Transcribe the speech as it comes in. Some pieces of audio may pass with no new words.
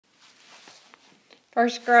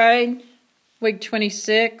First grade, week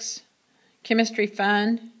 26, chemistry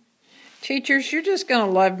fun. Teachers, you're just going to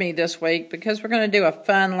love me this week because we're going to do a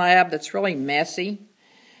fun lab that's really messy,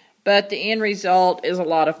 but the end result is a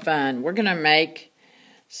lot of fun. We're going to make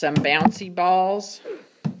some bouncy balls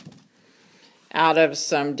out of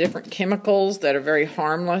some different chemicals that are very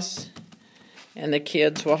harmless, and the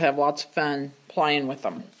kids will have lots of fun playing with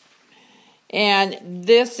them. And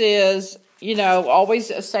this is, always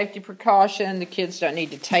a safety precaution. The kids don't need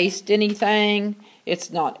to taste anything. It's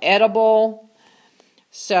not edible,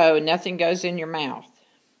 so nothing goes in your mouth.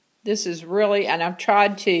 This is really, and I've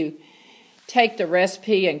tried to take the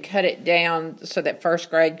recipe and cut it down so that first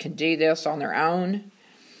grade can do this on their own.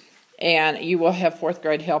 And you will have fourth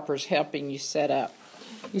grade helpers helping you set up.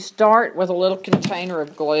 You start with a little container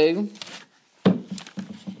of glue.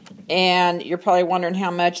 And you're probably wondering how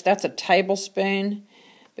much. That's a tablespoon.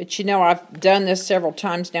 But I've done this several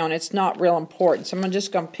times now, and it's not real important. So I'm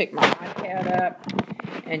just going to pick my iPad up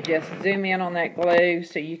and just zoom in on that glue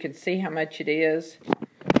so you can see how much it is.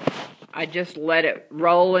 I just let it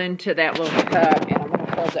roll into that little cup, and I'm going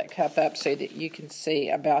to hold that cup up so that you can see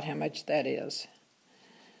about how much that is.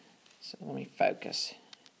 So let me focus.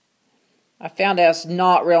 I found out it's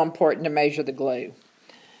not real important to measure the glue.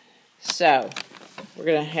 So we're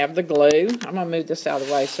going to have the glue. I'm going to move this out of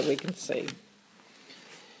the way so we can see.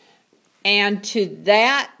 And to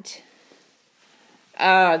that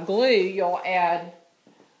glue, you'll add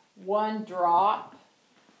 1 drop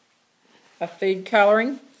of food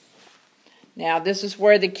coloring. Now, this is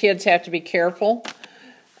where the kids have to be careful.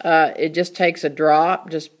 It just takes a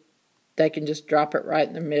drop. They can just drop it right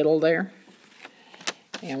in the middle there.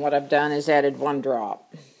 And what I've done is added 1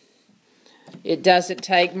 drop. It doesn't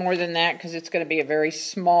take more than that because it's going to be a very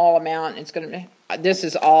small amount. This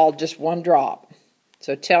is all just 1 drop.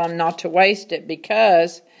 So tell them not to waste it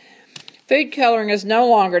because food coloring is no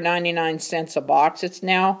longer 99 cents a box. It's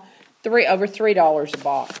now over $3 a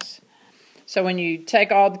box. So when you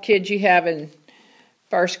take all the kids you have in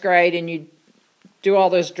first grade and you do all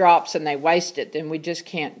those drops and they waste it, then we just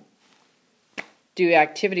can't do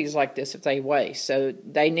activities like this if they waste. So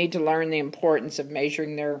they need to learn the importance of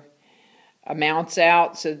measuring their amounts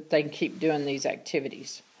out so that they can keep doing these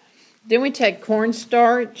activities. Then we take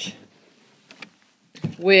cornstarch,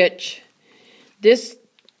 which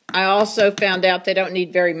I also found out they don't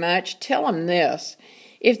need very much. Tell them this.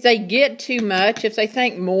 If they get too much, if they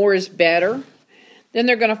think more is better, then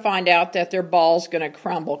they're going to find out that their ball's going to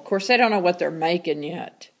crumble. Of course, they don't know what they're making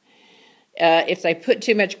yet. If they put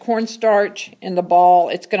too much cornstarch in the ball,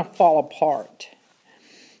 it's going to fall apart.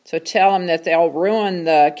 So tell them that they'll ruin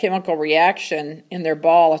the chemical reaction in their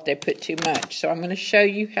ball if they put too much. So I'm going to show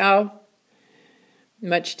you how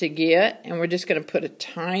much to get, and we're just going to put a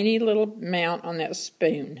tiny little amount on that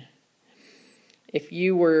spoon. If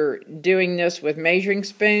you were doing this with measuring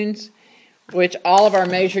spoons, which all of our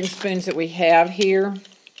measuring spoons that we have here,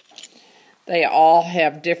 they all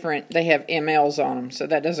have they have mLs on them, so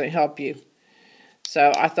that doesn't help you.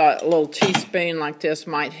 So I thought a little teaspoon like this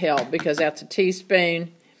might help because that's a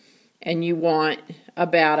teaspoon and you want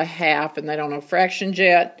about a half, and they don't know fractions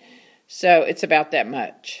yet, so it's about that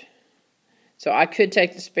much. So I could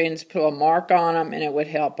take the spoons, put a mark on them, and it would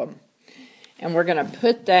help them. And we're going to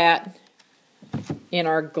put that in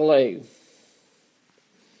our glue.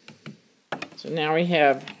 So now we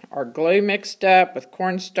have our glue mixed up with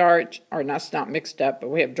cornstarch, or that's not mixed up,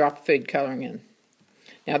 but we have dropped food coloring in.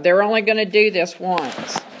 Now they're only going to do this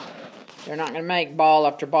once. They're not going to make ball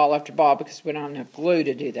after ball after ball because we don't have enough glue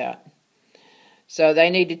to do that. So they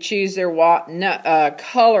need to choose their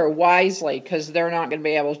color wisely because they're not going to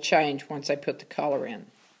be able to change once they put the color in.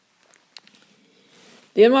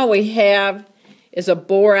 Then what we have is a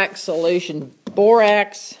borax solution.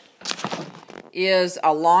 Borax is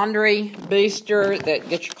a laundry booster that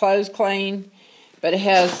gets your clothes clean, but it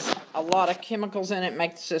has a lot of chemicals in it,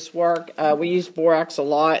 makes this work. We use borax a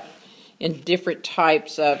lot in different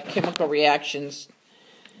types of chemical reactions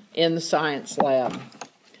in the science lab.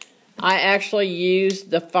 I actually use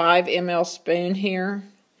the 5 ml spoon here.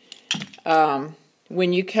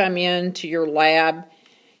 When you come into your lab,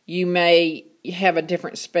 you may have a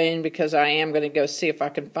different spoon because I am going to go see if I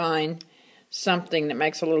can find something that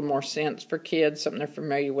makes a little more sense for kids, something they're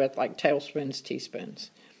familiar with, like tablespoons, teaspoons.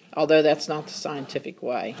 Although that's not the scientific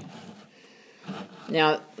way.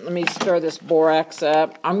 Now, let me stir this borax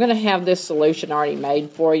up. I'm going to have this solution already made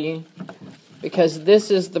for you because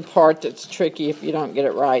this is the part that's tricky if you don't get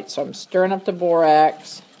it right. So I'm stirring up the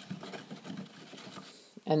borax,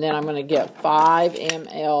 and then I'm going to get 5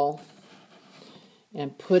 ml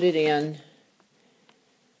and put it in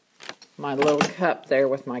my little cup there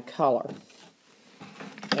with my color.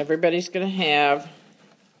 Everybody's going to have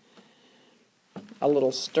a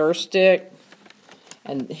little stir stick.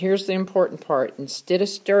 And here's the important part. Instead of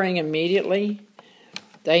stirring immediately,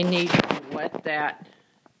 they need to let that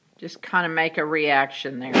just kind of make a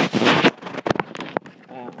reaction there.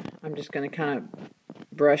 I'm just going to kind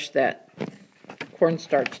of brush that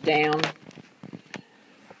cornstarch down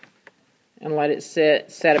and let it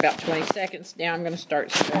set about 20 seconds. Now I'm going to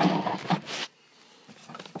start stirring.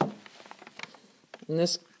 And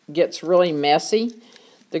this gets really messy.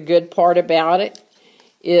 The good part about it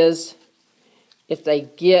is if they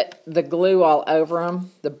get the glue all over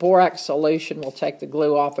them, the borax solution will take the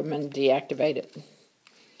glue off them and deactivate it.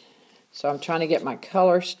 So I'm trying to get my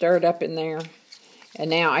color stirred up in there. And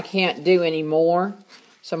now I can't do any more.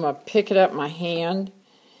 So I'm going to pick it up in my hand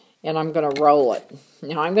and I'm going to roll it.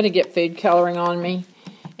 Now I'm going to get food coloring on me.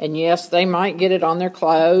 And yes, they might get it on their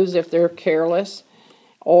clothes if they're careless.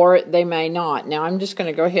 Or they may not. Now I'm just going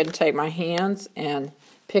to go ahead and take my hands and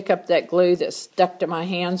pick up that glue that's stuck to my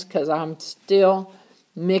hands because I'm still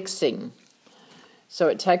mixing. So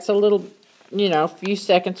it takes a little, few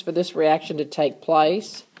seconds for this reaction to take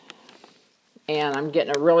place. And I'm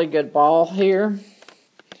getting a really good ball here.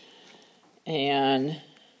 And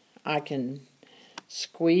I can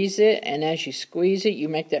squeeze it. And as you squeeze it, you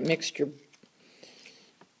make that mixture,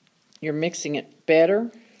 you're mixing it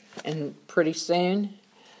better. And pretty soon,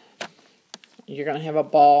 you're going to have a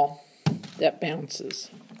ball that bounces.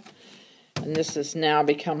 And this has now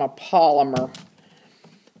become a polymer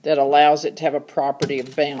that allows it to have a property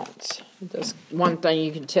of bounce. That's one thing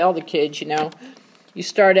you can tell the kids, you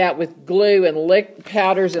start out with glue and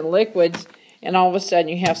powders and liquids, and all of a sudden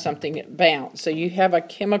you have something that bounces. So you have a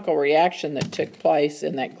chemical reaction that took place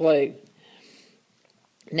in that glue.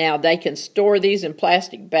 Now they can store these in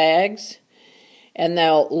plastic bags, and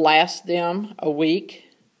they'll last them a week.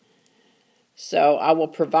 So I will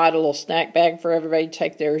provide a little snack bag for everybody to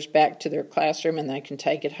take theirs back to their classroom and they can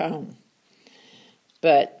take it home.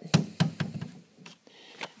 But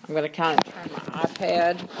I'm going to kind of turn my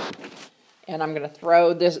iPad and I'm going to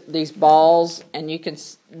throw these balls, and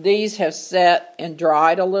these have set and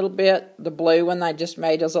dried a little bit. The blue one I just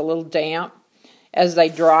made is a little damp. As they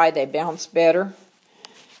dry, they bounce better.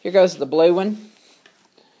 Here goes the blue one.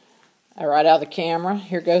 Right out of the camera.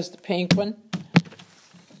 Here goes the pink one.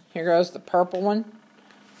 Here goes the purple one.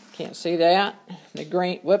 Can't see that. The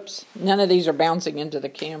green, whoops. None of these are bouncing into the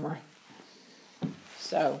camera.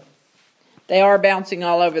 So, they are bouncing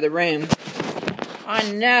all over the room.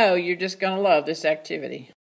 I know you're just going to love this activity.